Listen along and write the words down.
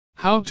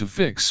How to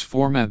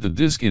format the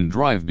disk in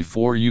drive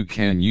before you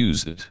can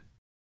use it.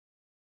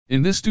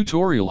 In this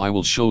tutorial I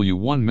will show you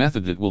one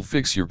method that will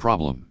fix your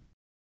problem.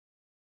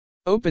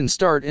 Open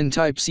Start and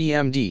type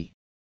cmd.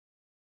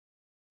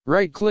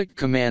 Right-click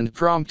Command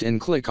Prompt and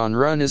click on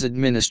Run as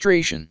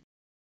Administration.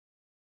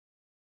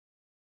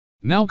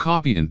 Now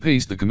copy and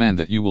paste the command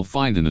that you will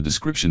find in the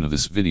description of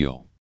this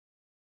video.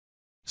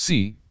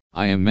 See,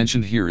 I am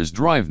mentioned here as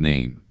drive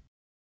name.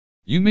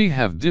 You may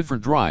have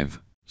different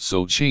drive,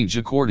 so change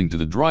according to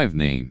the drive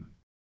name.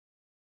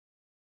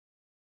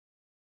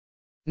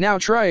 Now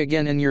try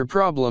again and your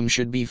problem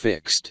should be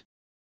fixed.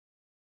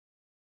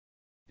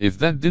 If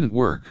that didn't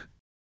work,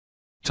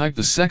 type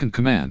the second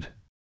command.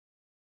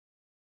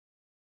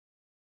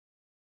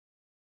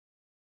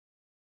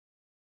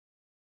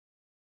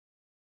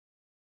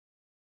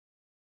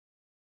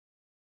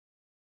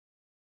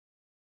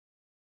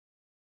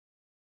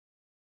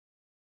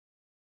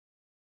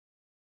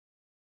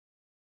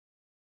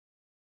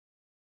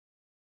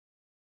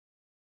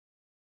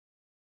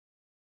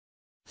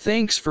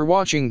 Thanks for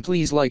watching.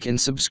 Please like and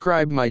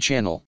subscribe my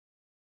channel.